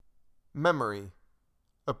Memory,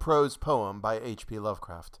 a prose poem by H.P.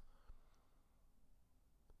 Lovecraft.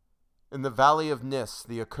 In the valley of Nis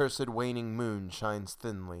the accursed waning moon shines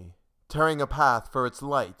thinly, tearing a path for its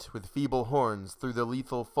light with feeble horns through the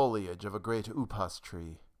lethal foliage of a great upas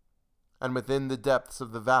tree. And within the depths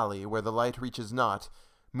of the valley, where the light reaches not,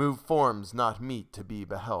 move forms not meet to be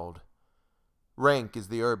beheld. Rank is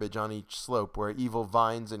the herbage on each slope, where evil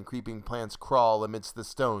vines and creeping plants crawl amidst the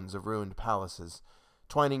stones of ruined palaces,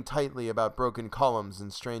 twining tightly about broken columns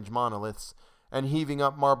and strange monoliths, and heaving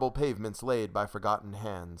up marble pavements laid by forgotten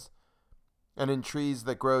hands. And in trees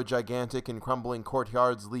that grow gigantic in crumbling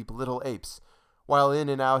courtyards leap little apes, while in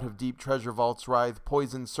and out of deep treasure vaults writhe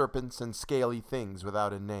poisoned serpents and scaly things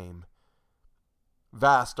without a name.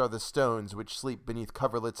 Vast are the stones which sleep beneath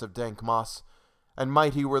coverlets of dank moss, and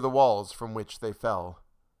mighty were the walls from which they fell.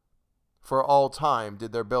 For all time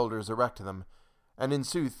did their builders erect them, and in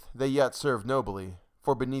sooth they yet serve nobly,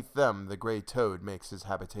 for beneath them the grey toad makes his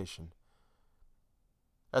habitation.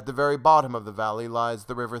 At the very bottom of the valley lies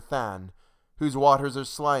the river Than, whose waters are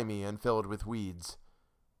slimy and filled with weeds.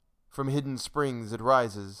 From hidden springs it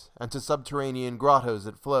rises, and to subterranean grottos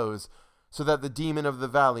it flows, so that the demon of the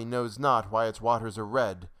valley knows not why its waters are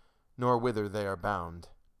red, nor whither they are bound.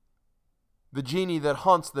 The genie that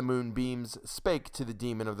haunts the moonbeams spake to the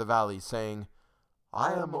demon of the valley, saying,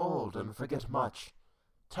 "I am old and forget much.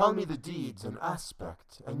 Tell me the deeds and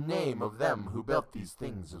aspect and name of them who built these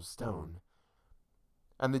things of stone."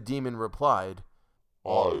 And the demon replied,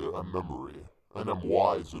 "I am Memory, and am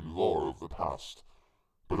wise in lore of the past,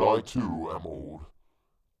 but I too am old.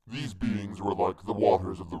 These beings were like the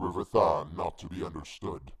waters of the river Than, not to be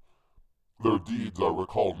understood. Their deeds I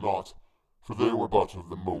recall not, for they were but of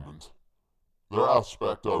the moment. Their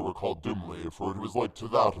aspect I recall dimly, for it was like to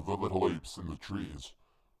that of the little apes in the trees.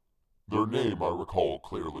 Their name I recall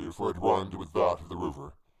clearly, for it rhymed with that of the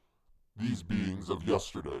river. These beings of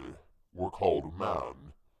yesterday were called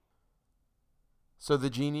man." So the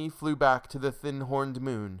genie flew back to the thin-horned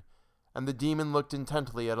moon, and the demon looked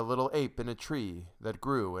intently at a little ape in a tree that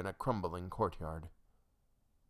grew in a crumbling courtyard.